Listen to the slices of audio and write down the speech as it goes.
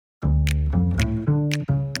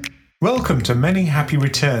Welcome to Many Happy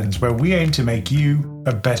Returns, where we aim to make you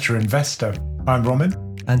a better investor. I'm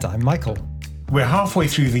Roman. And I'm Michael. We're halfway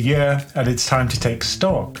through the year and it's time to take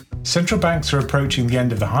stock. Central banks are approaching the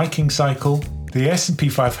end of the hiking cycle, the S&P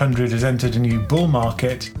 500 has entered a new bull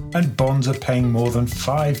market, and bonds are paying more than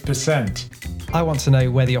 5%. I want to know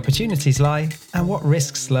where the opportunities lie and what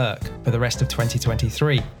risks lurk for the rest of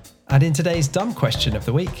 2023. And in today's dumb question of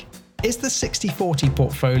the week, is the 60-40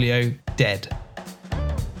 portfolio dead?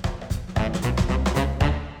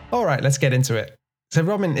 All right, let's get into it. So,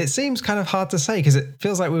 Robin, it seems kind of hard to say because it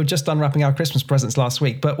feels like we were just unwrapping our Christmas presents last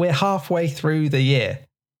week, but we're halfway through the year.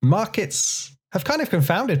 Markets have kind of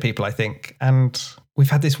confounded people, I think. And we've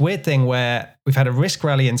had this weird thing where we've had a risk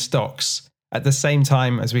rally in stocks at the same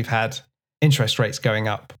time as we've had interest rates going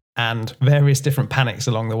up and various different panics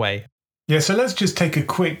along the way. Yeah, so let's just take a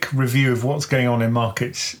quick review of what's going on in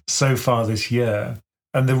markets so far this year.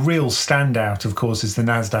 And the real standout, of course, is the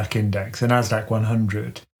NASDAQ index, the NASDAQ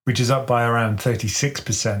 100, which is up by around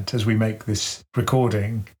 36% as we make this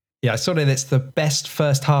recording. Yeah, it's the best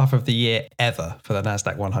first half of the year ever for the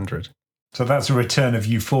NASDAQ 100. So that's a return of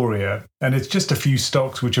euphoria. And it's just a few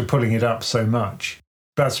stocks which are pulling it up so much.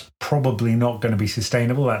 That's probably not going to be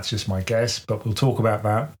sustainable. That's just my guess, but we'll talk about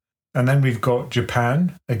that. And then we've got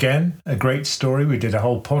Japan. Again, a great story. We did a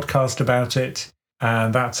whole podcast about it.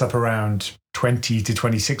 And that's up around 20 to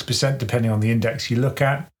 26%, depending on the index you look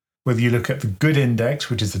at. Whether you look at the good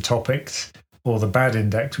index, which is the TOPIX, or the bad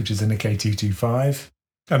index, which is the Nikkei 225.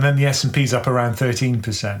 And then the S&P's up around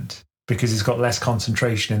 13% because it's got less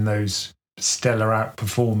concentration in those stellar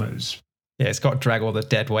outperformers. Yeah, it's got to drag all the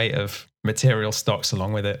dead weight of material stocks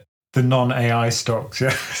along with it. The non-AI stocks,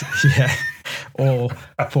 yeah. Yeah, all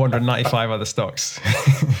 495 other stocks.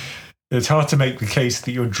 It's hard to make the case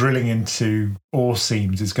that you're drilling into ore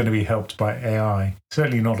seams is going to be helped by AI.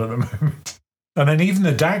 Certainly not at the moment. And then even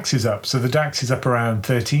the DAX is up. So the DAX is up around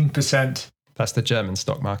 13%. That's the German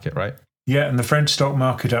stock market, right? Yeah, and the French stock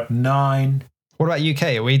market up 9%. What about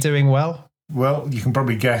UK? Are we doing well? Well, you can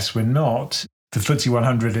probably guess we're not. The FTSE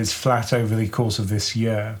 100 is flat over the course of this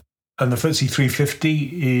year. And the FTSE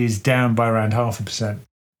 350 is down by around 0.5%.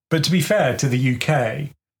 But to be fair to the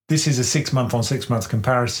UK, this is a 6-month on 6-month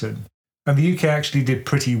comparison. And the UK actually did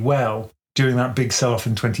pretty well during that big sell-off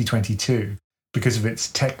in 2022 because of its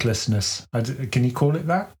techlessness. Can you call it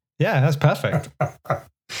that? Yeah, that's perfect.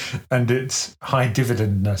 And its high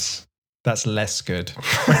dividendness. That's less good.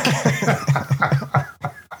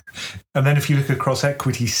 And then if you look across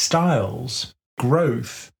equity styles,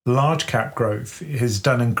 growth, large cap growth has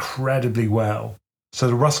done incredibly well. So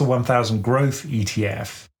the Russell 1000 Growth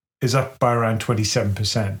ETF is up by around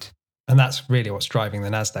 27%. And that's really what's driving the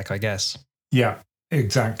NASDAQ, I guess. Yeah,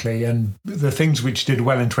 exactly. And the things which did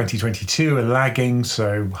well in 2022 are lagging.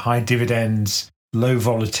 So high dividends, low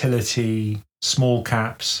volatility, small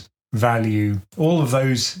caps, value, all of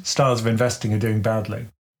those styles of investing are doing badly.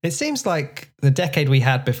 It seems like the decade we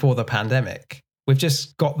had before the pandemic, we've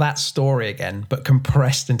just got that story again, but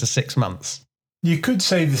compressed into 6 months. You could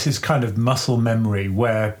say this is kind of muscle memory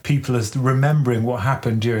where people are remembering what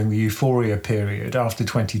happened during the euphoria period after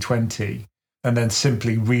 2020 and then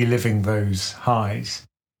simply reliving those highs.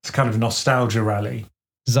 It's kind of a nostalgia rally.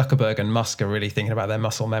 Zuckerberg and Musk are really thinking about their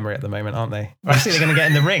muscle memory at the moment, aren't they? I see they're going to get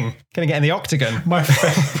in the ring, going to get in the octagon. My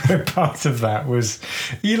favourite part of that was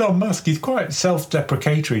Elon Musk. He's quite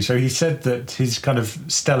self-deprecatory. So he said that his kind of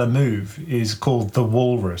stellar move is called the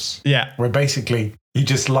walrus. Yeah. Where basically he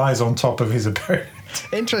just lies on top of his opponent.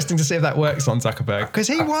 Interesting to see if that works on Zuckerberg because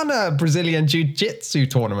he won a Brazilian jiu-jitsu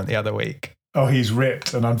tournament the other week. Oh, he's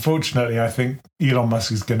ripped. And unfortunately, I think Elon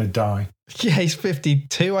Musk is going to die. Yeah, he's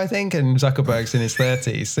 52, I think, and Zuckerberg's in his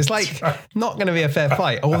 30s. It's like not going to be a fair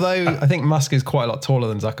fight. Although I think Musk is quite a lot taller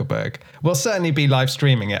than Zuckerberg. We'll certainly be live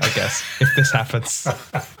streaming it, I guess, if this happens.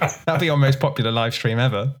 That'll be our most popular live stream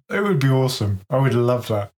ever. It would be awesome. I would love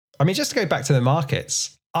that. I mean, just to go back to the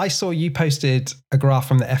markets, I saw you posted a graph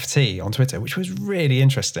from the FT on Twitter, which was really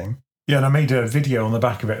interesting. Yeah, and I made a video on the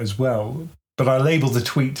back of it as well. But I labeled the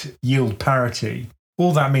tweet yield parity.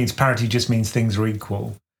 All that means, parity just means things are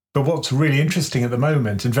equal. But what's really interesting at the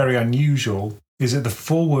moment and very unusual is that the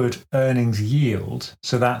forward earnings yield,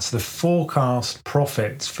 so that's the forecast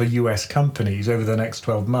profits for US companies over the next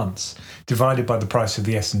 12 months, divided by the price of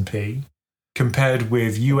the S&P, compared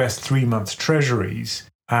with US 3-month treasuries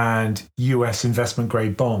and US investment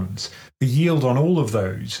grade bonds. The yield on all of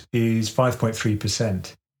those is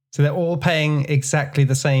 5.3%. So they're all paying exactly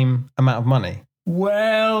the same amount of money?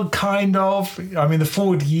 Well, kind of. I mean, the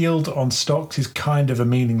forward yield on stocks is kind of a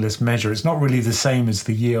meaningless measure. It's not really the same as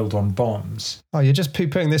the yield on bonds. Oh, you're just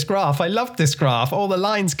poo-pooing this graph. I love this graph. All the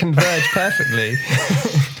lines converge perfectly.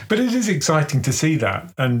 But it is exciting to see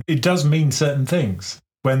that. And it does mean certain things.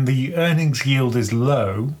 When the earnings yield is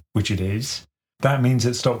low, which it is, that means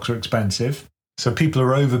that stocks are expensive. So people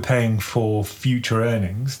are overpaying for future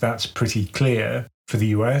earnings. That's pretty clear for the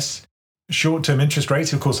US. Short-term interest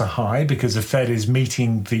rates, of course, are high because the Fed is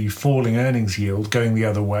meeting the falling earnings yield going the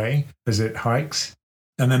other way as it hikes.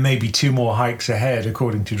 And there may be 2 more hikes ahead,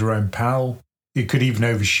 according to Jerome Powell. It could even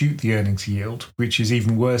overshoot the earnings yield, which is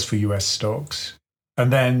even worse for US stocks.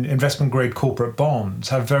 And then investment-grade corporate bonds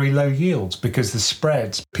have very low yields because the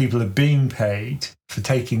spreads people are being paid for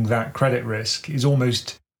taking that credit risk is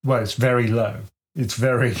almost, well, it's very low. It's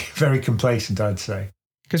very, very complacent, I'd say.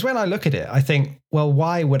 Because when I look at it, I think, well,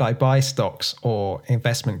 why would I buy stocks or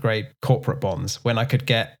investment-grade corporate bonds when I could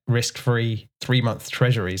get risk-free 3-month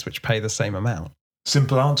treasuries which pay the same amount?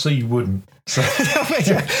 Simple answer, you wouldn't. So,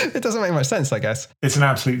 it doesn't make much sense, I guess. It's an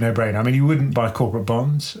absolute no-brainer. I mean, you wouldn't buy corporate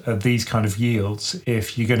bonds at these kind of yields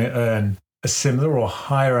if you're going to earn a similar or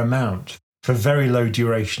higher amount for very low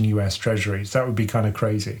duration US treasuries. That would be kind of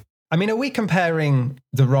crazy. I mean, are we comparing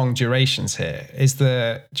the wrong durations here? Is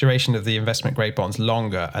the duration of the investment grade bonds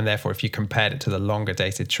longer? And therefore, if you compared it to the longer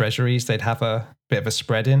dated treasuries, they'd have a bit of a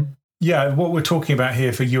spread in? Yeah, what we're talking about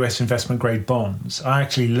here for US investment grade bonds, I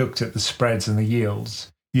actually looked at the spreads and the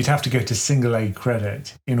yields. You'd have to go to single A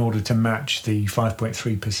credit in order to match the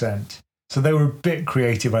 5.3%. So they were a bit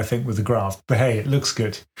creative, I think, with the graph. But hey, it looks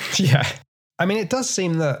good. Yeah. I mean, it does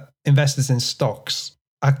seem that investors in stocks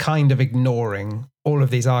are kind of ignoring all of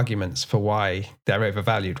these arguments for why they're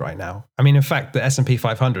overvalued right now. I mean, in fact, the S&P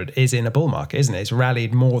 500 is in a bull market, isn't it? It's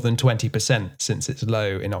rallied more than 20% since its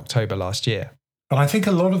low in October last year. And I think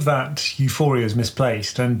a lot of that euphoria is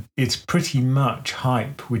misplaced, and it's pretty much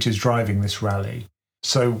hype which is driving this rally.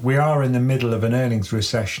 So we are in the middle of an earnings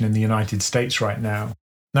recession in the United States right now.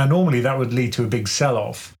 Now, normally that would lead to a big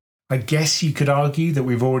sell-off. I guess you could argue that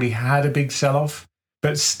we've already had a big sell-off.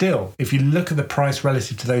 But still, if you look at the price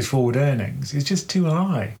relative to those forward earnings, it's just too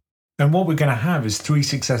high. And what we're going to have is 3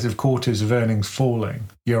 successive quarters of earnings falling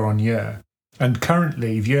year on year. And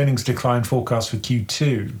currently, the earnings decline forecast for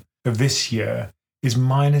Q2 of this year is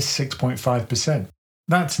minus 6.5%.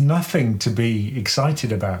 That's nothing to be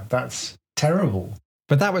excited about. That's terrible.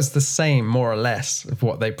 But that was the same, more or less, of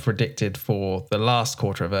what they predicted for the last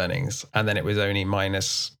quarter of earnings. And then it was only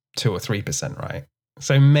minus 2 or 3%, right?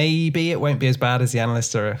 So maybe it won't be as bad as the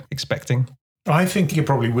analysts are expecting. I think it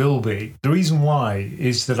probably will be. The reason why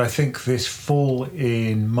is that I think this fall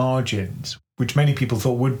in margins, which many people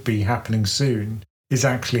thought would be happening soon, is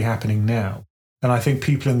actually happening now. And I think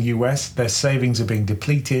people in the US, their savings are being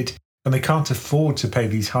depleted and they can't afford to pay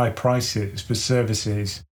these high prices for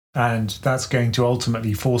services. And that's going to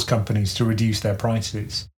ultimately force companies to reduce their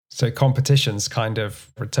prices. So competition's kind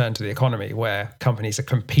of returned to the economy where companies are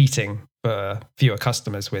competing for fewer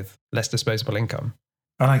customers with less disposable income.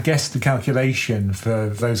 And I guess the calculation for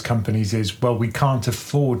those companies is, well, we can't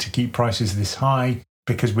afford to keep prices this high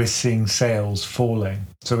because we're seeing sales falling.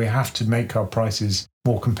 So we have to make our prices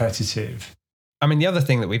more competitive. I mean, the other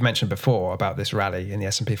thing that we've mentioned before about this rally in the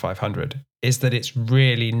S&P 500 is that it's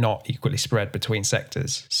really not equally spread between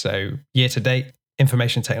sectors. So year to date,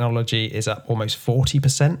 information technology is up almost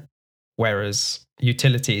 40%, whereas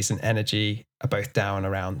utilities and energy are both down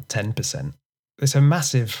around 10%. It's a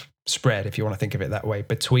massive spread, if you want to think of it that way,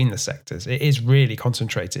 between the sectors. It is really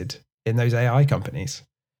concentrated in those AI companies.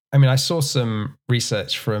 I mean, I saw some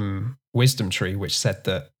research from WisdomTree, which said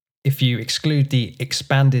that if you exclude the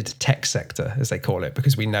expanded tech sector, as they call it,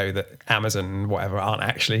 because we know that Amazon and whatever aren't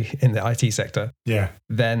actually in the IT sector,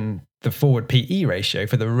 then the forward PE ratio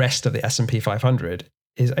for the rest of the S&P 500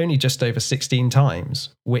 is only just over 16 times,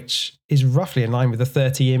 which is roughly in line with the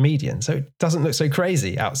 30-year median. So it doesn't look so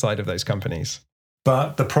crazy outside of those companies.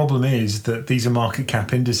 But the problem is that these are market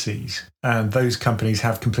cap indices, and those companies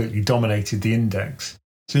have completely dominated the index.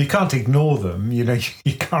 So you can't ignore them. You know,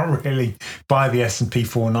 you can't really buy the S&P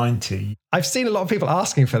 490. I've seen a lot of people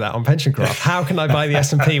asking for that on PensionCraft. How can I buy the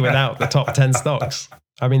S&P without the top 10 stocks?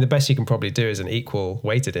 I mean, the best you can probably do is an equal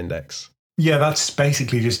weighted index. Yeah, that's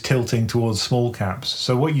basically just tilting towards small caps.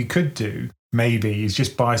 So what you could do maybe is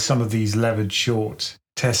just buy some of these levered short,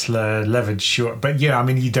 Tesla levered short. But yeah, I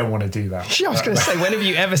mean, you don't want to do that. Yeah, I was going to say, when have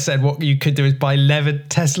you ever said what you could do is buy levered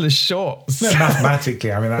Tesla shorts? No,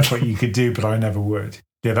 mathematically, I mean, that's what you could do, but I never would.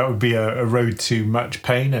 Yeah, that would be a road to much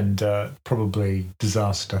pain and probably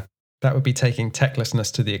disaster. That would be taking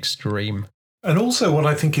techlessness to the extreme. And also what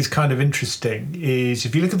I think is kind of interesting is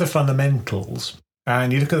if you look at the fundamentals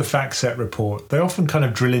and you look at the FactSet report, they often kind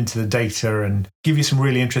of drill into the data and give you some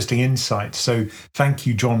really interesting insights. So thank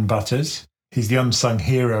you, John Butters. He's the unsung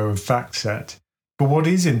hero of FactSet. But what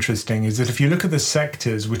is interesting is that if you look at the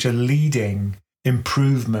sectors which are leading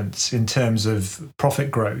improvements in terms of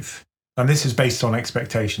profit growth, and this is based on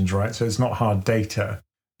expectations, right? So it's not hard data.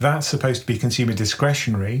 That's supposed to be consumer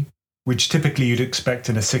discretionary, which typically you'd expect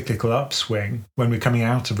in a cyclical upswing when we're coming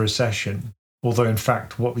out of recession. Although, in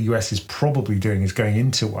fact, what the US is probably doing is going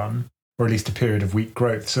into one, or at least a period of weak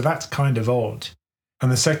growth. So that's kind of odd.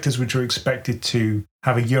 And the sectors which are expected to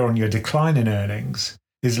have a year-on-year decline in earnings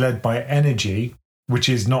is led by energy, which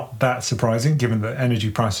is not that surprising given that energy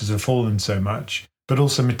prices have fallen so much, but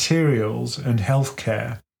also materials and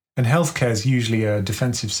healthcare. And healthcare is usually a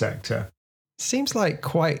defensive sector. Seems like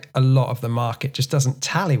quite a lot of the market just doesn't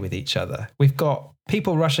tally with each other. We've got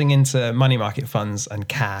people rushing into money market funds and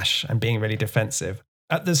cash and being really defensive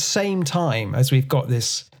at the same time as we've got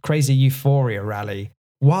this crazy euphoria rally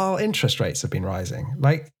while interest rates have been rising.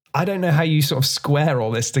 Like, I don't know how you sort of square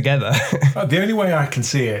all this together. The only way I can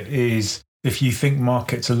see it is if you think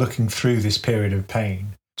markets are looking through this period of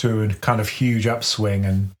pain to a kind of huge upswing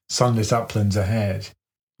and sunlit uplands ahead.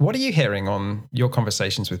 What are you hearing on your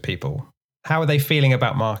conversations with people? How are they feeling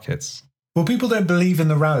about markets? Well, people don't believe in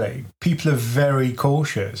the rally. People are very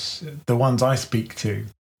cautious, the ones I speak to.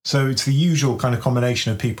 So it's the usual kind of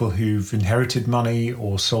combination of people who've inherited money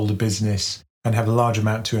or sold a business and have a large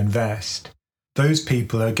amount to invest. Those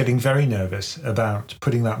people are getting very nervous about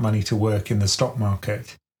putting that money to work in the stock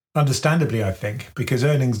market. Understandably, I think, because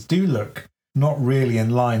earnings do look not really in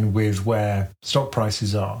line with where stock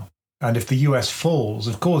prices are. And if the US falls,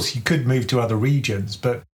 of course, you could move to other regions,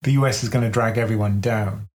 but the US is going to drag everyone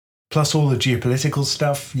down. Plus all the geopolitical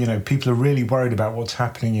stuff, people are really worried about what's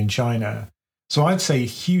happening in China. So I'd say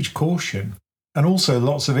huge caution and also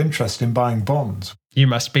lots of interest in buying bonds. You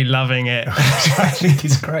must be loving it. I think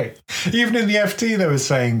it's great. Even in the FT, they were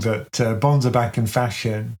saying that bonds are back in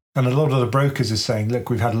fashion. And a lot of the brokers are saying, look,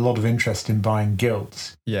 we've had a lot of interest in buying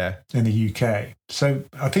gilts in the UK. So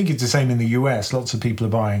I think it's the same in the US. Lots of people are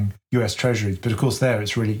buying US treasuries. But of course, there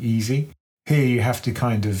it's really easy. Here you have to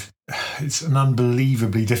it's an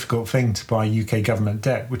unbelievably difficult thing to buy UK government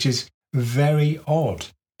debt, which is very odd,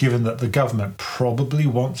 given that the government probably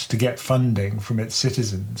wants to get funding from its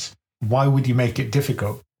citizens. Why would you make it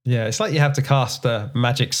difficult? Yeah, it's like you have to cast a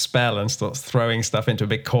magic spell and start throwing stuff into a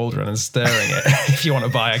big cauldron and stirring it if you want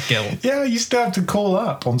to buy a gilt. Yeah, you still have to call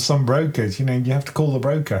up on some brokers. You have to call the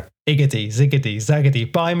broker. Iggity, ziggity,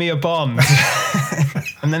 zaggity, buy me a bond.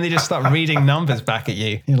 And then they just start reading numbers back at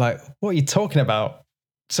you. You're like, what are you talking about?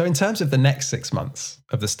 So in terms of the next 6 months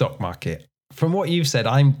of the stock market, from what you've said,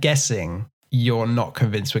 I'm guessing you're not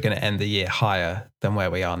convinced we're going to end the year higher than where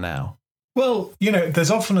we are now. Well, there's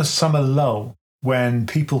often a summer lull when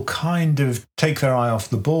people kind of take their eye off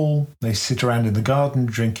the ball. They sit around in the garden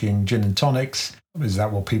drinking gin and tonics. Is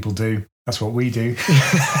that what people do? That's what we do.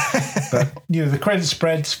 But, the credit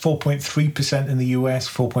spread's 4.3% in the US,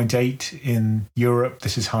 4.8% in Europe.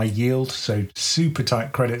 This is high yield, so super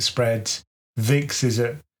tight credit spreads. VIX is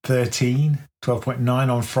at 12.9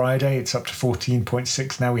 on Friday. It's up to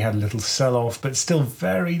 14.6 now. We had a little sell-off, but still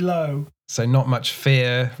very low. So not much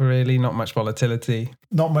fear, really, not much volatility.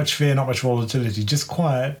 Not much fear, not much volatility, just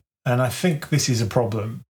quiet. And I think this is a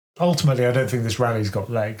problem. Ultimately, I don't think this rally's got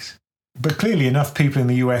legs. But clearly enough people in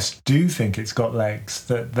the US do think it's got legs,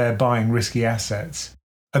 that they're buying risky assets.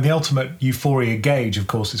 And the ultimate euphoria gauge, of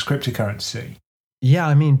course, is cryptocurrency. Yeah,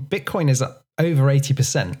 I mean, Bitcoin is up over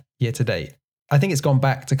 80% year to date. I think it's gone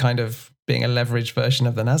back to kind of being a leveraged version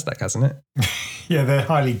of the NASDAQ, hasn't it? Yeah, they're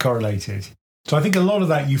highly correlated. So I think a lot of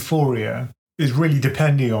that euphoria is really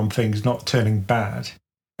depending on things not turning bad.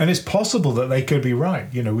 And it's possible that they could be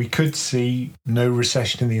right. We could see no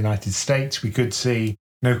recession in the United States. We could see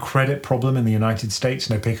no credit problem in the United States,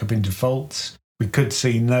 no pickup in defaults. We could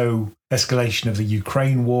see no escalation of the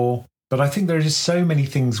Ukraine war. But I think there are just so many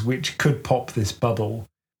things which could pop this bubble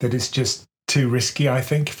that it's just too risky, I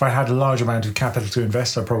think. If I had a large amount of capital to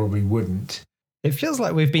invest, I probably wouldn't. It feels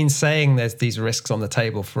like we've been saying there's these risks on the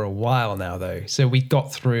table for a while now, though. So we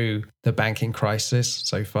got through the banking crisis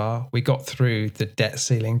so far. We got through the debt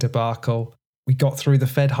ceiling debacle. We got through the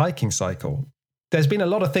Fed hiking cycle. There's been a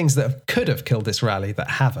lot of things that could have killed this rally that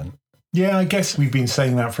haven't. Yeah, I guess we've been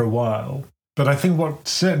saying that for a while. But I think what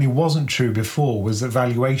certainly wasn't true before was that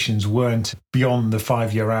valuations weren't beyond the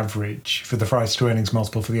 5-year average for the price to earnings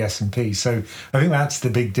multiple for the S&P. So I think that's the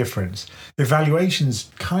big difference. If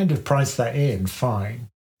valuations kind of price that in, fine.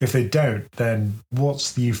 If they don't, then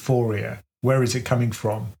what's the euphoria? Where is it coming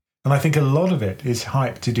from? And I think a lot of it is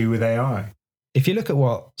hype to do with AI. If you look at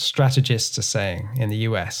what strategists are saying in the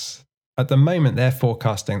US, at the moment they're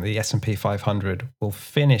forecasting the S&P 500 will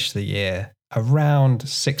finish the year around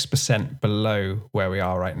 6% below where we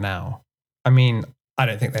are right now. I mean, I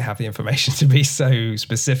don't think they have the information to be so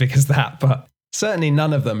specific as that, but certainly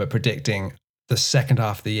none of them are predicting the second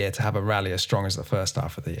half of the year to have a rally as strong as the first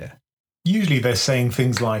half of the year. Usually they're saying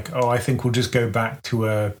things like, I think we'll just go back to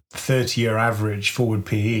a 30-year average forward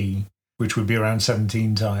PE, which would be around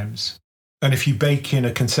 17 times. And if you bake in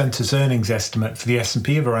a consensus earnings estimate for the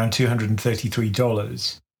S&P of around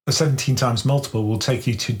 $233, a 17 times multiple will take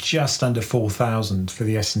you to just under 4,000 for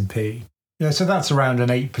the S&P. So that's around an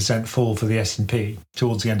 8% fall for the S&P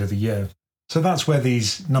towards the end of the year. So that's where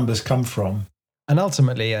these numbers come from. And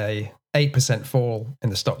ultimately, a 8% fall in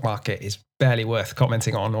the stock market is barely worth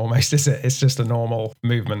commenting on almost, is it? It's just a normal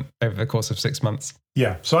movement over the course of 6 months.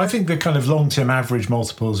 Yeah, so I think the kind of long-term average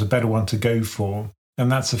multiple is a better one to go for,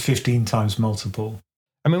 and that's a 15 times multiple.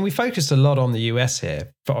 I mean, we focused a lot on the US here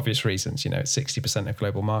for obvious reasons. It's 60% of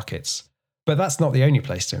global markets. But that's not the only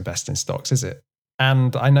place to invest in stocks, is it?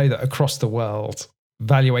 And I know that across the world,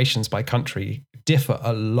 valuations by country differ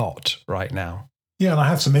a lot right now. Yeah, and I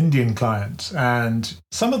have some Indian clients, and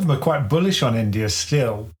some of them are quite bullish on India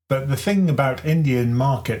still. But the thing about Indian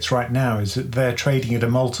markets right now is that they're trading at a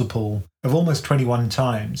multiple of almost 21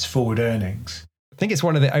 times forward earnings. I think it's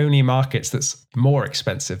one of the only markets that's more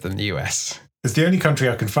expensive than the US. It's the only country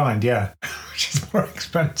I could find, yeah, which is more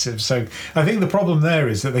expensive. So I think the problem there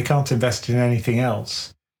is that they can't invest in anything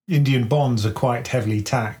else. Indian bonds are quite heavily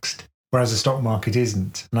taxed, whereas the stock market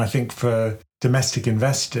isn't. And I think for domestic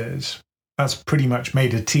investors, that's pretty much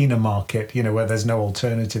made a TINA market, where there's no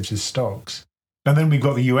alternative to stocks. And then we've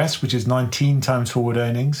got the US, which is 19 times forward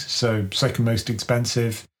earnings, so second most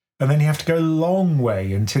expensive. And then you have to go a long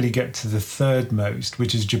way until you get to the third most,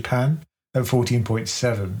 which is Japan at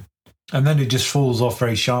 14.7. And then it just falls off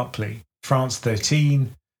very sharply. France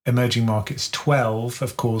 13, emerging markets 12.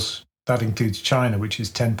 Of course, that includes China, which is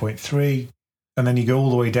 10.3. And then you go all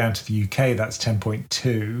the way down to the UK, that's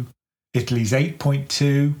 10.2. Italy's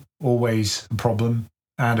 8.2, always a problem.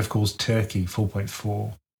 And of course, Turkey,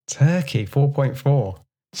 4.4. Turkey, 4.4.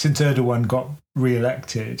 Since Erdogan got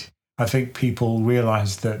re-elected, I think people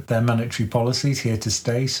realised that their monetary policy is here to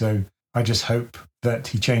stay. So I just hope that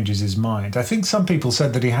he changes his mind. I think some people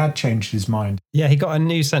said that he had changed his mind. Yeah, he got a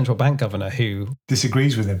new central bank governor who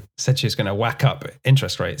disagrees with him. Said she was going to whack up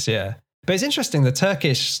interest rates, yeah. But it's interesting, the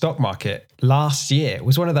Turkish stock market last year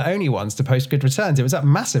was one of the only ones to post good returns. It was up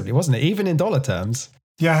massively, wasn't it? Even in dollar terms.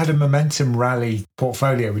 Yeah, I had a momentum rally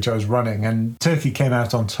portfolio, which I was running, and Turkey came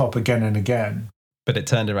out on top again and again. But it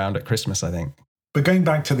turned around at Christmas, I think. But going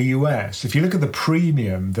back to the US, if you look at the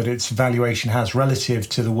premium that its valuation has relative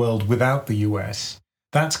to the world without the US,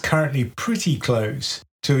 that's currently pretty close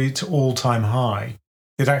to its all-time high.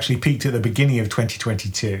 It actually peaked at the beginning of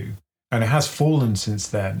 2022, and it has fallen since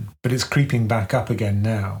then, but it's creeping back up again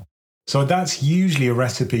now. So that's usually a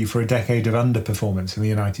recipe for a decade of underperformance in the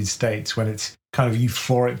United States when it's kind of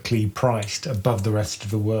euphorically priced above the rest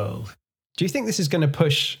of the world. Do you think this is going to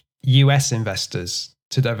push US investors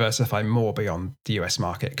to diversify more beyond the US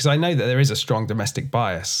market? Because I know that there is a strong domestic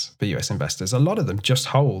bias for US investors. A lot of them just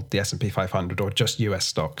hold the S&P 500 or just US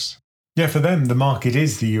stocks. Yeah, for them, the market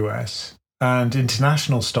is the US. And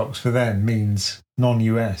international stocks for them means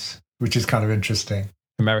non-US, which is kind of interesting.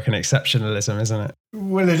 American exceptionalism, isn't it?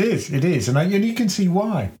 Well, it is. It is. And you can see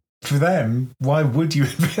why. For them, why would you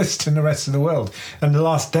invest in the rest of the world? And the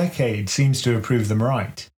last decade seems to have proved them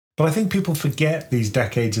right. But I think people forget these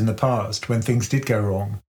decades in the past when things did go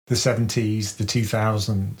wrong. The 70s, the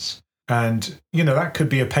 2000s. And, that could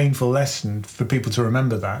be a painful lesson for people to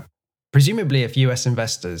remember that. Presumably, if US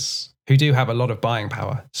investors, who do have a lot of buying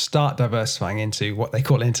power, start diversifying into what they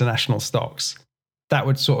call international stocks, that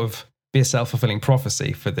would sort of be a self-fulfilling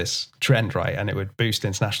prophecy for this trend, right? And it would boost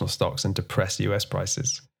international stocks and depress US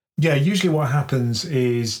prices. Yeah, usually what happens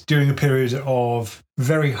is during a period of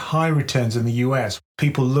very high returns in the US,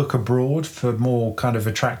 people look abroad for more kind of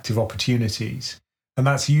attractive opportunities. And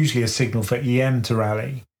that's usually a signal for EM to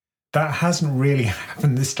rally. That hasn't really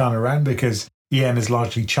happened this time around because EM is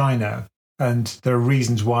largely China. And there are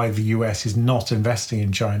reasons why the US is not investing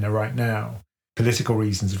in China right now. Political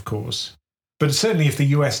reasons, of course. But certainly if the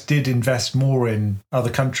US did invest more in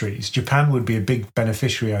other countries, Japan would be a big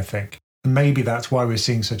beneficiary, I think. And maybe that's why we're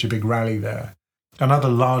seeing such a big rally there. And other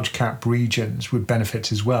large cap regions would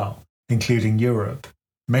benefit as well, including Europe,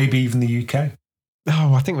 maybe even the UK.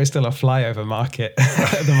 Oh, I think we're still a flyover market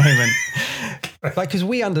at the moment. Because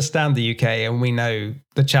we understand the UK and we know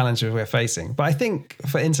the challenges we're facing. But I think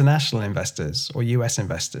for international investors or US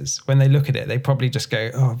investors, when they look at it, they probably just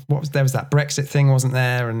go, oh, there was that Brexit thing, wasn't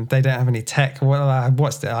there? And they don't have any tech. Well,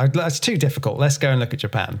 what's that? It's too difficult. Let's go and look at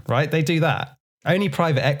Japan, right? They do that. Only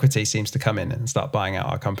private equity seems to come in and start buying out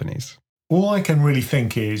our companies. All I can really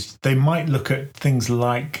think is they might look at things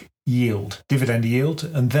like yield, dividend yield,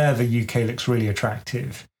 and there the UK looks really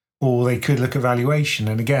attractive. Or they could look at valuation.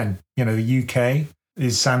 And again, the UK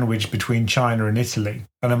is sandwiched between China and Italy,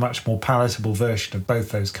 and a much more palatable version of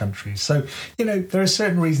both those countries. So, there are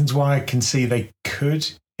certain reasons why I can see they could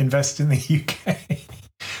invest in the UK.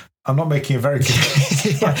 I'm not making a very good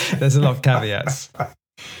case. Yeah, there's a lot of caveats.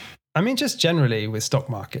 I mean, just generally with stock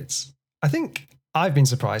markets, I think I've been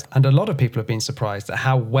surprised, and a lot of people have been surprised at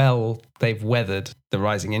how well they've weathered the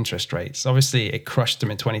rising interest rates. Obviously, it crushed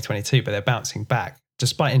them in 2022, but they're bouncing back,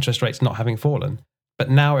 despite interest rates not having fallen. But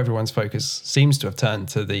now everyone's focus seems to have turned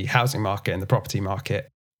to the housing market and the property market.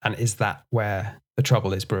 And is that where the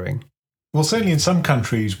trouble is brewing? Well, certainly in some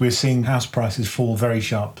countries, we're seeing house prices fall very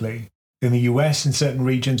sharply. In the US, in certain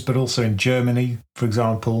regions, but also in Germany, for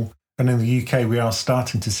example, and in the UK, we are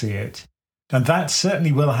starting to see it. And that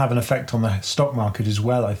certainly will have an effect on the stock market as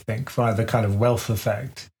well, I think, via the kind of wealth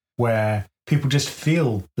effect, where people just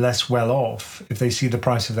feel less well off if they see the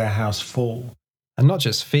price of their house fall. And not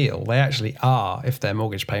just feel, they actually are. If their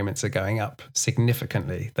mortgage payments are going up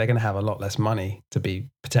significantly, they're going to have a lot less money to be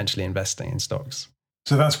potentially investing in stocks.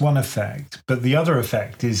 So that's one effect. But the other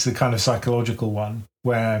effect is the kind of psychological one,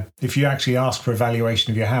 where if you actually ask for a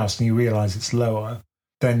valuation of your house and you realize it's lower,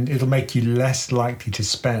 then it'll make you less likely to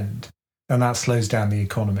spend. And that slows down the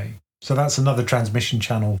economy. So that's another transmission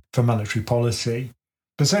channel for monetary policy.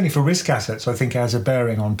 But certainly for risk assets, I think it has a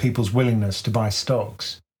bearing on people's willingness to buy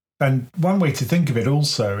stocks. And one way to think of it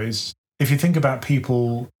also is if you think about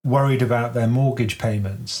people worried about their mortgage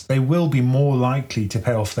payments, they will be more likely to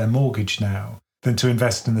pay off their mortgage now than to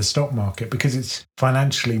invest in the stock market because it's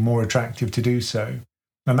financially more attractive to do so.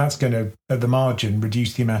 And that's going to, at the margin,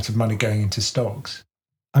 reduce the amount of money going into stocks.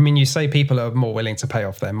 I mean, you say people are more willing to pay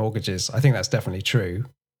off their mortgages. I think that's definitely true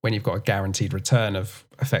when you've got a guaranteed return of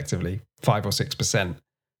effectively 5 or 6%.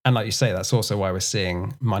 And like you say, that's also why we're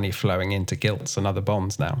seeing money flowing into gilts and other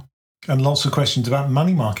bonds now. And lots of questions about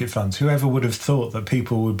money market funds. Whoever would have thought that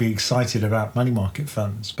people would be excited about money market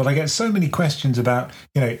funds? But I get so many questions about,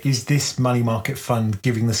 is this money market fund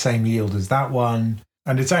giving the same yield as that one?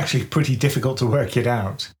 And it's actually pretty difficult to work it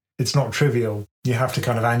out. It's not trivial. You have to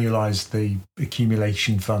kind of annualize the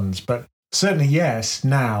accumulation funds. But certainly, yes,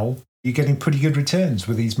 now you're getting pretty good returns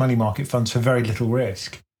with these money market funds for very little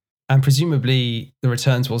risk. And presumably the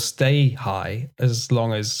returns will stay high as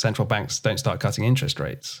long as central banks don't start cutting interest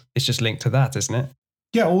rates. It's just linked to that, isn't it?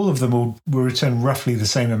 Yeah, all of them will return roughly the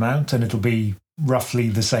same amount, and it'll be roughly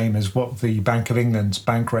the same as what the Bank of England's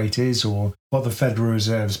bank rate is or what the Federal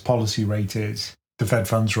Reserve's policy rate is, the Fed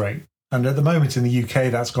funds rate. And at the moment in the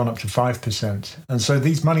UK, that's gone up to 5%. And so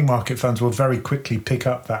these money market funds will very quickly pick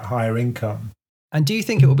up that higher income. And do you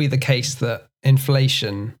think it will be the case that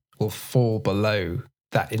inflation will fall below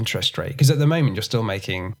that interest rate? Because at the moment, you're still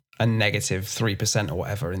making a negative 3% or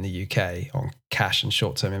whatever in the UK on cash and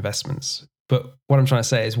short-term investments. But what I'm trying to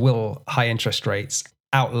say is, will high interest rates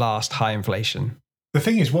outlast high inflation? The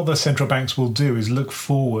thing is, what the central banks will do is look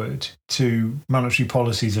forward to monetary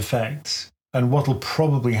policy's effects. And what will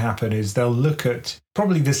probably happen is they'll look at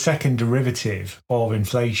probably the second derivative of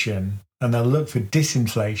inflation and they'll look for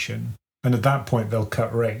disinflation. And at that point, they'll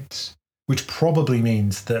cut rates, which probably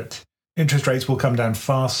means that interest rates will come down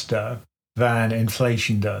faster than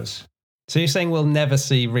inflation does. So you're saying we'll never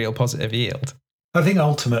see real positive yield? I think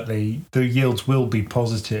ultimately the yields will be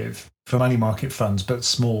positive for money market funds, but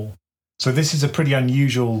small. So this is a pretty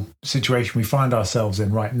unusual situation we find ourselves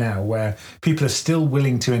in right now, where people are still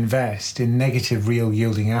willing to invest in negative real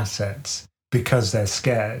yielding assets because they're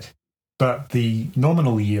scared. But the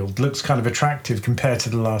nominal yield looks kind of attractive compared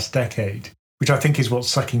to the last decade, which I think is what's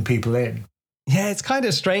sucking people in. Yeah, it's kind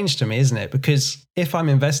of strange to me, isn't it? Because if I'm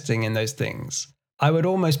investing in those things, I would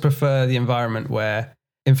almost prefer the environment where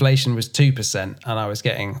inflation was 2% and I was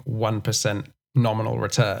getting 1% nominal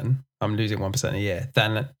return. I'm losing 1% a year,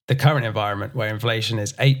 than the current environment where inflation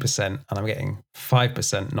is 8% and I'm getting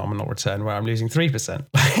 5% nominal return where I'm losing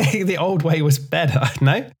 3%. The old way was better,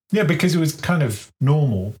 no? Yeah, because it was kind of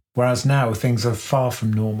normal, whereas now things are far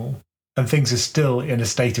from normal and things are still in a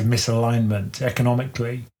state of misalignment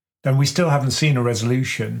economically. And we still haven't seen a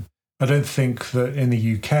resolution. I don't think that in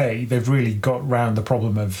the UK, they've really got round the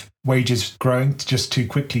problem of wages growing just too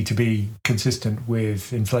quickly to be consistent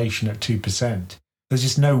with inflation at 2%. There's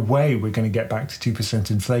just no way we're going to get back to 2%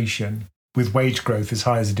 inflation with wage growth as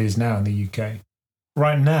high as it is now in the UK.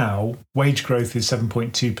 Right now, wage growth is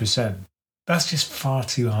 7.2%. That's just far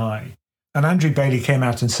too high. And Andrew Bailey came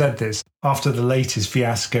out and said this after the latest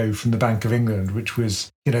fiasco from the Bank of England, which was,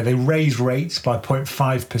 they raised rates by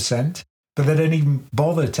 0.5%. but they don't even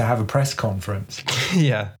bother to have a press conference.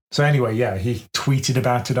 Yeah. So anyway, yeah, he tweeted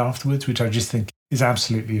about it afterwards, which I just think is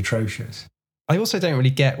absolutely atrocious. I also don't really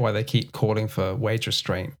get why they keep calling for wage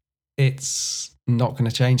restraint. It's not going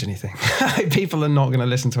to change anything. People are not going to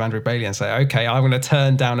listen to Andrew Bailey and say, okay, I'm going to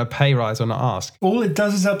turn down a pay rise or not ask. All it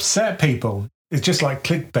does is upset people. It's just like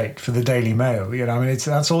clickbait for the Daily Mail. You know, I mean,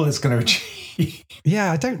 that's all it's going to achieve.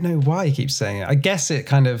 Yeah, I don't know why he keeps saying it. I guess it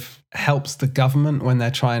kind of helps the government when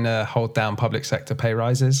they're trying to hold down public sector pay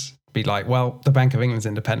rises. Be like, well, the Bank of England's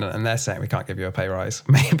independent and they're saying we can't give you a pay rise.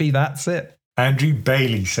 Maybe that's it. Andrew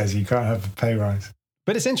Bailey says you can't have a pay rise.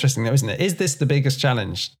 But it's interesting though, isn't it? Is this the biggest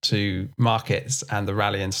challenge to markets and the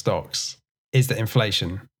rally in stocks? Is that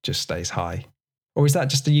inflation just stays high? Or is that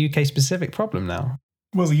just a UK specific problem now?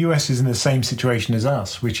 Well, the US is in the same situation as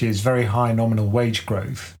us, which is very high nominal wage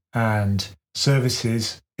growth and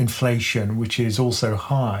services inflation, which is also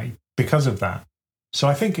high because of that. So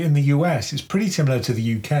I think in the US, it's pretty similar to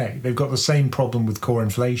the UK. They've got the same problem with core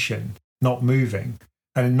inflation not moving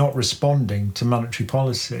and not responding to monetary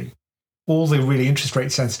policy. All the really interest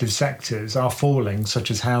rate sensitive sectors are falling,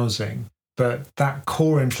 such as housing, but that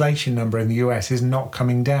core inflation number in the US is not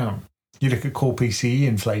coming down. You look at core PCE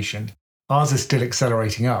inflation, ours is still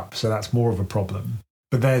accelerating up, so that's more of a problem,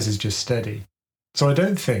 but theirs is just steady. So I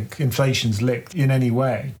don't think inflation's licked in any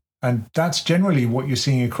way. And that's generally what you're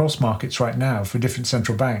seeing across markets right now for different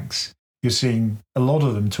central banks. You're seeing a lot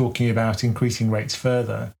of them talking about increasing rates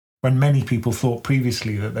further, when many people thought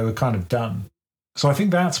previously that they were kind of done. So I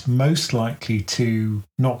think that's most likely to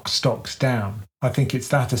knock stocks down. I think it's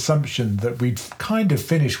that assumption that we'd kind of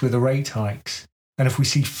finished with the rate hikes. And if we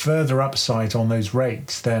see further upside on those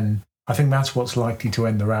rates, then I think that's what's likely to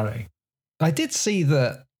end the rally. I did see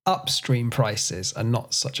that upstream prices are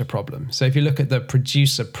not such a problem. So if you look at the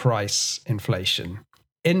producer price inflation,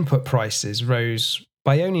 input prices rose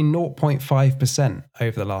by only 0.5%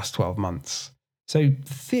 over the last 12 months. So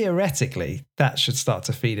theoretically, that should start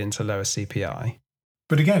to feed into lower CPI.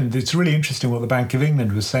 But again, it's really interesting what the Bank of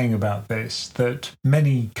England was saying about this, that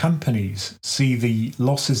many companies see the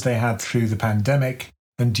losses they had through the pandemic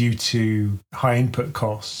and due to high input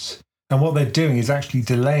costs. And what they're doing is actually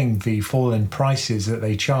delaying the fall in prices that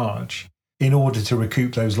they charge in order to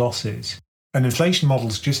recoup those losses. And inflation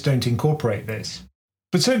models just don't incorporate this.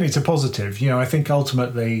 But certainly it's a positive. You know, I think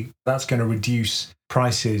ultimately that's going to reduce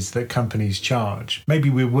prices that companies charge. Maybe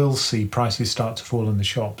we will see prices start to fall in the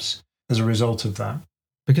shops as a result of that.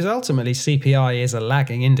 Because ultimately CPI is a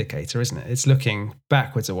lagging indicator, isn't it? It's looking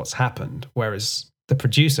backwards at what's happened, whereas the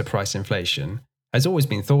producer price inflation has always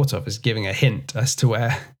been thought of as giving a hint as to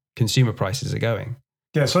where consumer prices are going.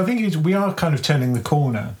 Yeah, so I think we are kind of turning the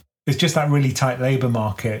corner. It's just that really tight labour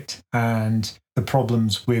market and the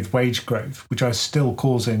problems with wage growth, which are still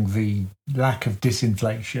causing the lack of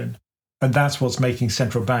disinflation. And that's what's making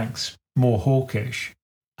central banks more hawkish.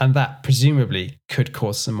 And that presumably could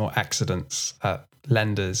cause some more accidents at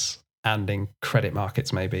lenders and in credit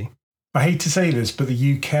markets, maybe. I hate to say this, but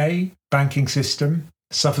the UK banking system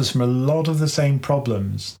suffers from a lot of the same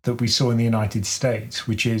problems that we saw in the United States,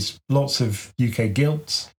 which is lots of UK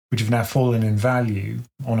gilts, which have now fallen in value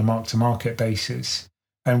on a mark-to-market basis.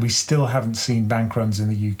 And we still haven't seen bank runs in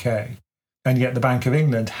the UK. And yet the Bank of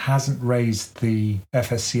England hasn't raised the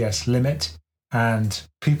FSCS limit, and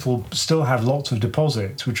people still have lots of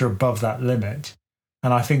deposits which are above that limit.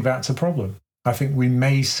 And I think that's a problem. I think we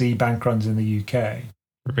may see bank runs in the UK.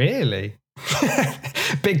 Really?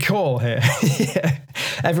 Big call here. Yeah.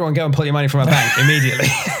 Everyone go and pull your money from a bank immediately.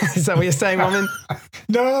 Is that what you're saying, Roman?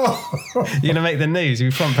 No. You're going to make the news,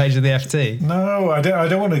 you're front page of the FT. No, I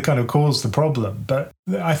don't want to kind of cause the problem. But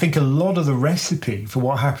I think a lot of the recipe for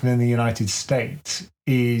what happened in the United States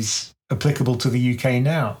is applicable to the UK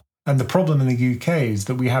now. And the problem in the UK is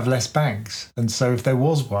that we have less banks. And so if there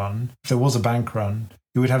was a bank run,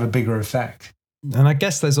 it would have a bigger effect. And I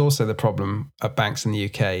guess there's also the problem at banks in the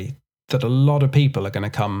UK that a lot of people are going to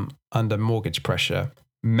come under mortgage pressure.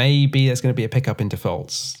 Maybe there's going to be a pickup in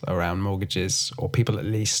defaults around mortgages, or people at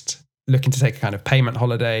least looking to take a kind of payment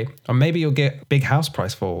holiday. Or maybe you'll get big house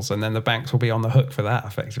price falls and then the banks will be on the hook for that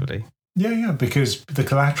effectively. Yeah, because the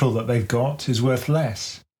collateral that they've got is worth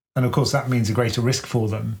less. And of course, that means a greater risk for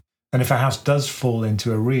them. And if a house does fall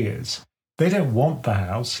into arrears, they don't want the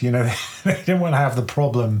house. You know, they don't want to have the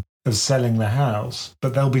problem of selling the house,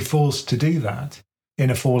 but they'll be forced to do that in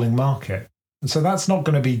a falling market. And so that's not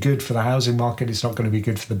going to be good for the housing market. It's not going to be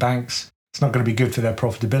good for the banks. It's not going to be good for their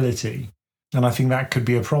profitability. And I think that could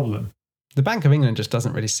be a problem. The Bank of England just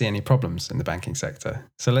doesn't really see any problems in the banking sector.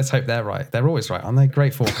 So let's hope they're right. They're always right, aren't they?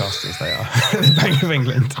 Great forecasters they are, the Bank of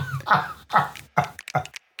England.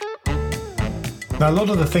 Now, a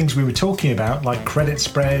lot of the things we were talking about, like credit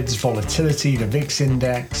spreads, volatility, the VIX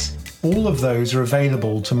index, all of those are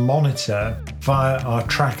available to monitor via our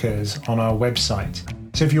trackers on our website.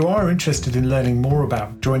 So if you are interested in learning more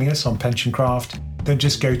about joining us on PensionCraft, then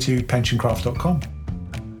just go to pensioncraft.com.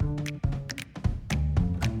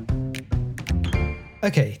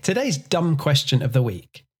 Okay, today's dumb question of the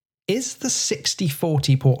week. Is the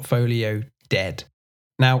 60-40 portfolio dead?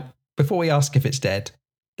 Now, before we ask if it's dead,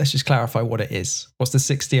 let's just clarify what it is. What's the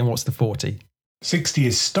 60 and what's the 40? 60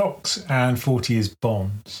 is stocks and 40 is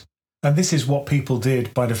bonds. And this is what people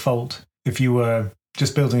did by default if you were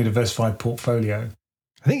just building a diversified portfolio.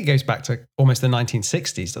 I think it goes back to almost the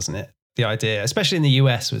 1960s, doesn't it? The idea, especially in the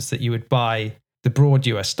US, was that you would buy the broad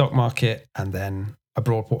US stock market and then a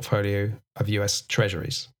broad portfolio of US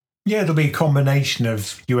treasuries. Yeah, it'll be a combination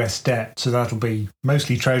of US debt. So that'll be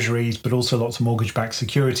mostly treasuries, but also lots of mortgage-backed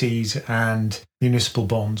securities and municipal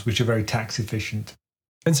bonds, which are very tax efficient.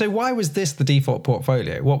 And so why was this the default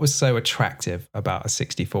portfolio? What was so attractive about a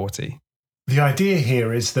 60-40? The idea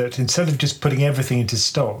here is that instead of just putting everything into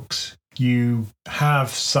stocks, you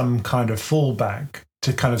have some kind of fallback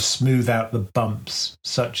to kind of smooth out the bumps,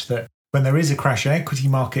 such that when there is a crash in equity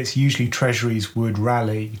markets, usually treasuries would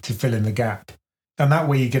rally to fill in the gap. And that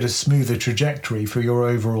way you get a smoother trajectory for your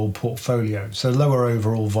overall portfolio, so lower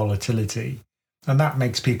overall volatility. And that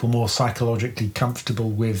makes people more psychologically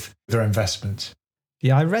comfortable with their investments.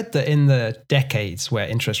 Yeah, I read that in the decades where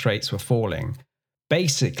interest rates were falling,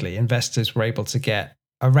 basically investors were able to get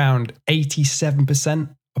around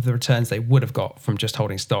 87% of the returns they would have got from just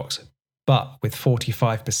holding stocks, but with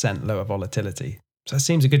 45% lower volatility. So it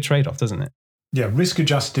seems a good trade-off, doesn't it? Yeah, risk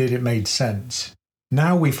adjusted, it made sense.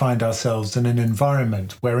 Now we find ourselves in an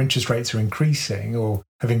environment where interest rates are increasing or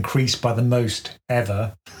have increased by the most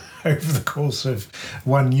ever over the course of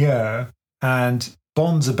 1 year. And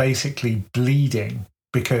bonds are basically bleeding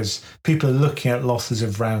because people are looking at losses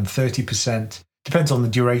of around 30%. Depends on the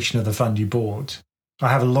duration of the fund you bought. I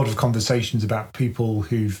have a lot of conversations about people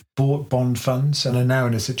who've bought bond funds and are now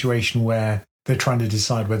in a situation where they're trying to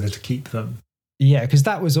decide whether to keep them. Yeah, because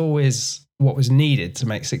that was always what was needed to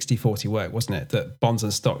make 60-40 work, wasn't it? That bonds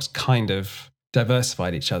and stocks kind of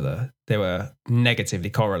diversified each other. They were negatively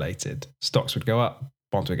correlated. Stocks would go up,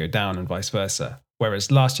 bonds would go down, and vice versa. Whereas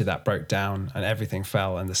last year that broke down and everything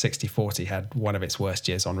fell, and the 60-40 had one of its worst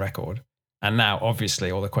years on record. And now, obviously,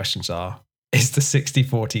 all the questions are, is the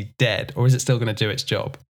 60-40 dead, or is it still going to do its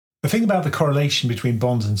job? The thing about the correlation between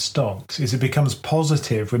bonds and stocks is it becomes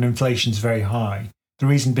positive when inflation's very high. The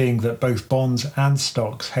reason being that both bonds and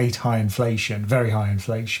stocks hate high inflation, very high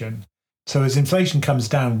inflation. So as inflation comes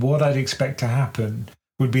down, what I'd expect to happen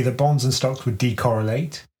would be that bonds and stocks would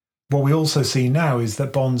decorrelate. What we also see now is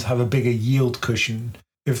that bonds have a bigger yield cushion.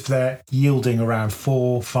 If they're yielding around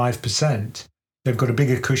 4-5%, they've got a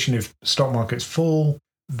bigger cushion. If stock markets fall,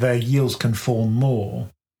 their yields can fall more.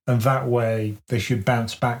 And that way they should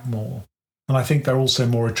bounce back more. And I think they're also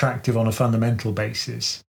more attractive on a fundamental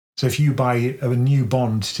basis. So if you buy a new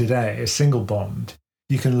bond today, a single bond,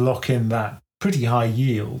 you can lock in that pretty high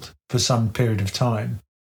yield for some period of time.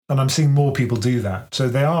 And I'm seeing more people do that. So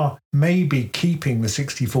they are maybe keeping the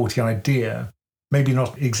 60-40 idea, maybe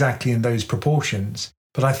not exactly in those proportions,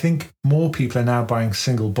 but I think more people are now buying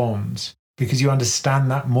single bonds because you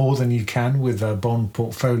understand that more than you can with a bond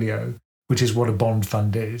portfolio, which is what a bond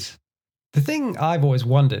fund is. The thing I've always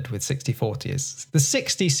wondered with 60-40 is the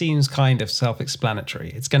 60 seems kind of self-explanatory.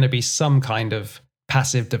 It's going to be some kind of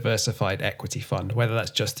passive diversified equity fund, whether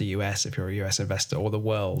that's just the US if you're a US investor or the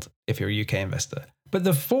world if you're a UK investor. But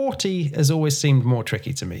the 40 has always seemed more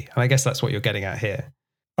tricky to me. And I guess that's what you're getting at here.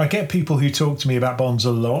 I get people who talk to me about bonds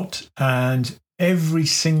a lot, and every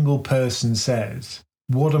single person says,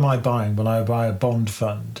 what am I buying when I buy a bond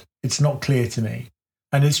fund? It's not clear to me.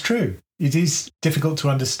 And it's true. It is difficult to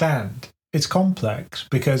understand. It's complex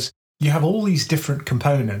because you have all these different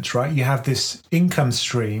components, right? You have this income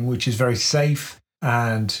stream, which is very safe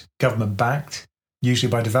and government backed, usually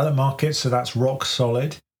by developed markets. So that's rock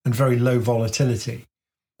solid and very low volatility.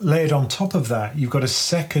 Layered on top of that, you've got a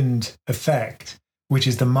second effect, which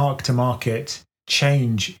is the mark to market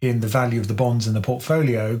change in the value of the bonds in the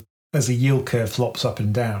portfolio as the yield curve flops up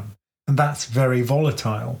and down. And that's very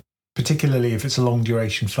volatile, particularly if it's a long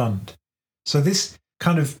duration fund. So this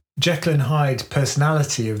kind of Jekyll and Hyde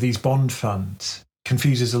personality of these bond funds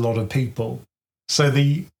confuses a lot of people. So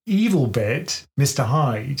the evil bit, Mr.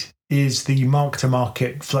 Hyde, is the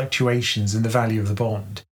mark-to-market fluctuations in the value of the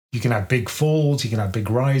bond. You can have big falls, you can have big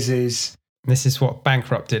rises. This is what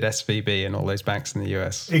bankrupted SVB and all those banks in the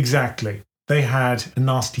US. Exactly. They had a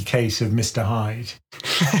nasty case of Mr. Hyde.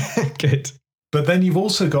 Good. But then you've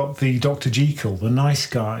also got the Dr. Jekyll, the nice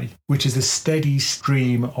guy, which is a steady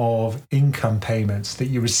stream of income payments that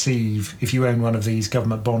you receive if you own one of these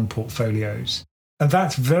government bond portfolios. And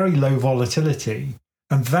that's very low volatility.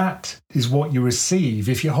 And that is what you receive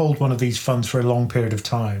if you hold one of these funds for a long period of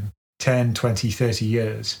time, 10, 20, 30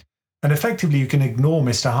 years. And effectively, you can ignore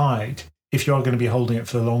Mr. Hyde if you are going to be holding it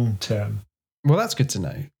for the long term. Well, that's good to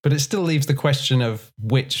know. But it still leaves the question of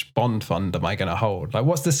which bond fund am I going to hold? Like,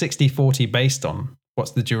 what's the 60-40 based on?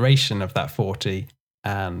 What's the duration of that 40?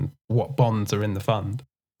 And what bonds are in the fund?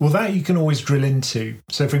 Well, that you can always drill into.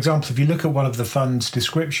 So, for example, if you look at one of the fund's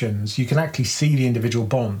descriptions, you can actually see the individual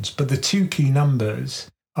bonds. But the two key numbers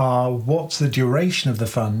are what's the duration of the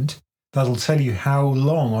fund. That'll tell you how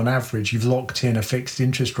long, on average, you've locked in a fixed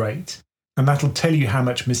interest rate. And that'll tell you how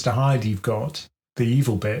much Mr. Hyde you've got, the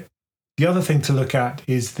evil bit. The other thing to look at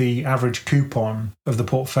is the average coupon of the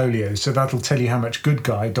portfolio. So that'll tell you how much good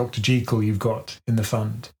guy, Dr. Jekyll, you've got in the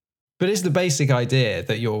fund. But is the basic idea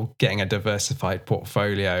that you're getting a diversified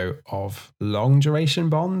portfolio of long duration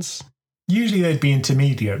bonds? Usually they'd be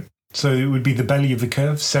intermediate. So it would be the belly of the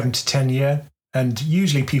curve, 7 to 10 year. And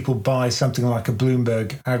usually people buy something like a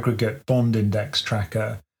Bloomberg aggregate bond index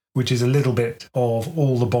tracker, which is a little bit of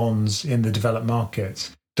all the bonds in the developed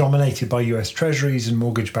markets, dominated by US treasuries and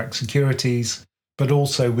mortgage-backed securities, but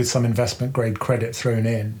also with some investment-grade credit thrown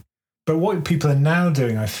in. But what people are now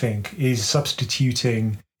doing, I think, is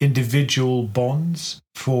substituting individual bonds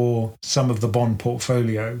for some of the bond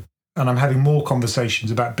portfolio. And I'm having more conversations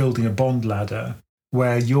about building a bond ladder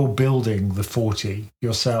where you're building the 40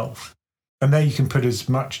 yourself. And there you can put as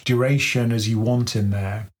much duration as you want in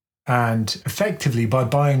there. And effectively, by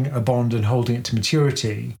buying a bond and holding it to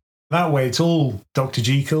maturity, that way it's all Dr.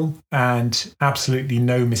 Jekyll and absolutely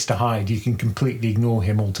no Mr. Hyde. You can completely ignore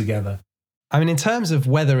him altogether. I mean, in terms of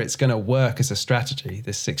whether it's going to work as a strategy,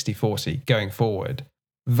 this 60-40 going forward,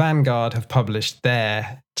 Vanguard have published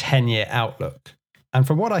their 10-year outlook. And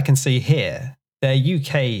from what I can see here, their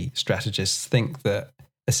UK strategists think that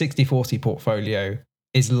a 60-40 portfolio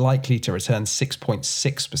is likely to return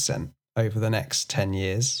 6.6% over the next 10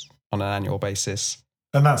 years on an annual basis.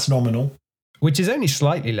 And that's nominal. Which is only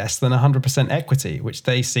slightly less than 100% equity, which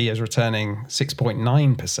they see as returning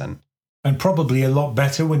 6.9%. And probably a lot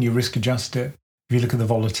better when you risk adjust it, if you look at the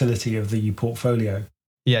volatility of the portfolio.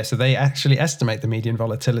 Yeah, so they actually estimate the median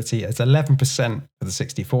volatility as 11% for the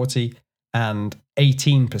 60-40 and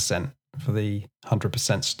 18% for the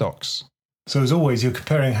 100% stocks. So as always, you're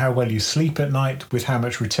comparing how well you sleep at night with how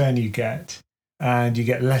much return you get, and you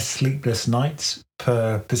get less sleepless nights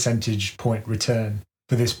per percentage point return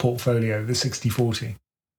for this portfolio, the 60-40.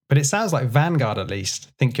 But it sounds like Vanguard, at least,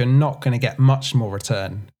 think you're not going to get much more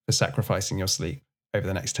return for sacrificing your sleep over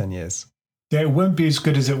the next 10 years. Yeah, it won't be as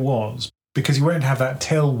good as it was because you won't have that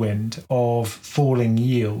tailwind of falling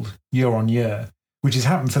yield year on year, which has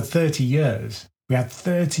happened for 30 years. We had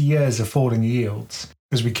 30 years of falling yields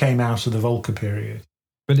as we came out of the Volcker period.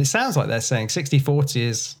 But it sounds like they're saying 60-40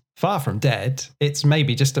 is far from dead. It's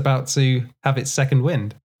maybe just about to have its second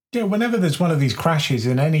wind. Yeah, whenever there's one of these crashes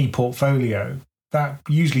in any portfolio, that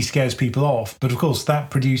usually scares people off. But of course, that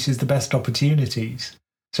produces the best opportunities.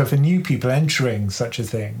 So for new people entering such a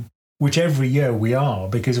thing, which every year we are,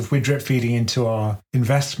 because if we're drip feeding into our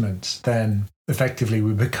investments, then effectively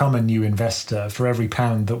we become a new investor for every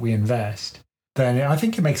pound that we invest. Then I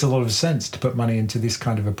think it makes a lot of sense to put money into this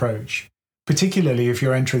kind of approach, particularly if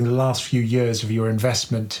you're entering the last few years of your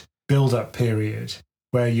investment build-up period,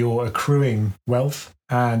 where you're accruing wealth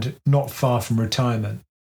and not far from retirement.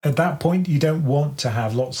 At that point, you don't want to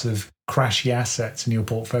have lots of crashy assets in your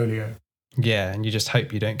portfolio. Yeah, and you just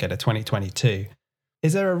hope you don't get a 2022.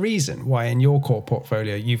 Is there a reason why in your core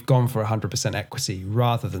portfolio you've gone for 100% equity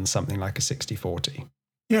rather than something like a 60-40?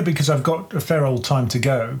 Yeah, because I've got a fair old time to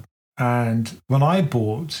go. And when I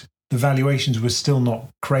bought, the valuations were still not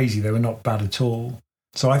crazy. They were not bad at all.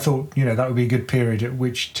 So I thought, that would be a good period at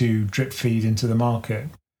which to drip feed into the market.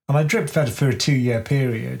 And I drip fed for a 2-year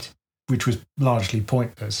period, which was largely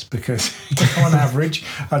pointless because on average,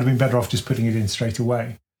 I'd have been better off just putting it in straight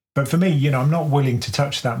away. But for me, I'm not willing to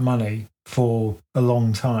touch that money for a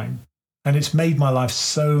long time. And it's made my life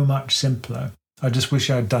so much simpler. I just wish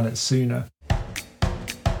I'd done it sooner.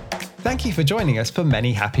 Thank you for joining us for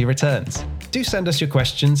Many Happy Returns. Do send us your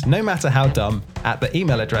questions, no matter how dumb, at the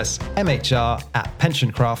email address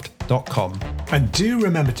mhr@pensioncraft.com. And do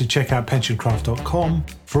remember to check out pensioncraft.com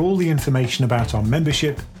for all the information about our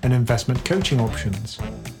membership and investment coaching options.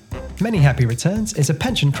 Many Happy Returns is a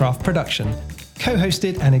PensionCraft production,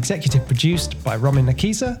 co-hosted and executive produced by Romin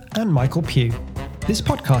Nakiza and Michael Pugh. This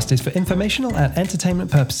podcast is for informational and entertainment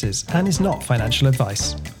purposes and is not financial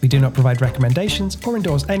advice. We do not provide recommendations or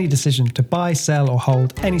endorse any decision to buy, sell, or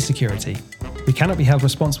hold any security. We cannot be held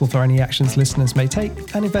responsible for any actions listeners may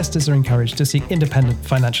take, and investors are encouraged to seek independent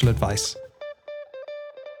financial advice.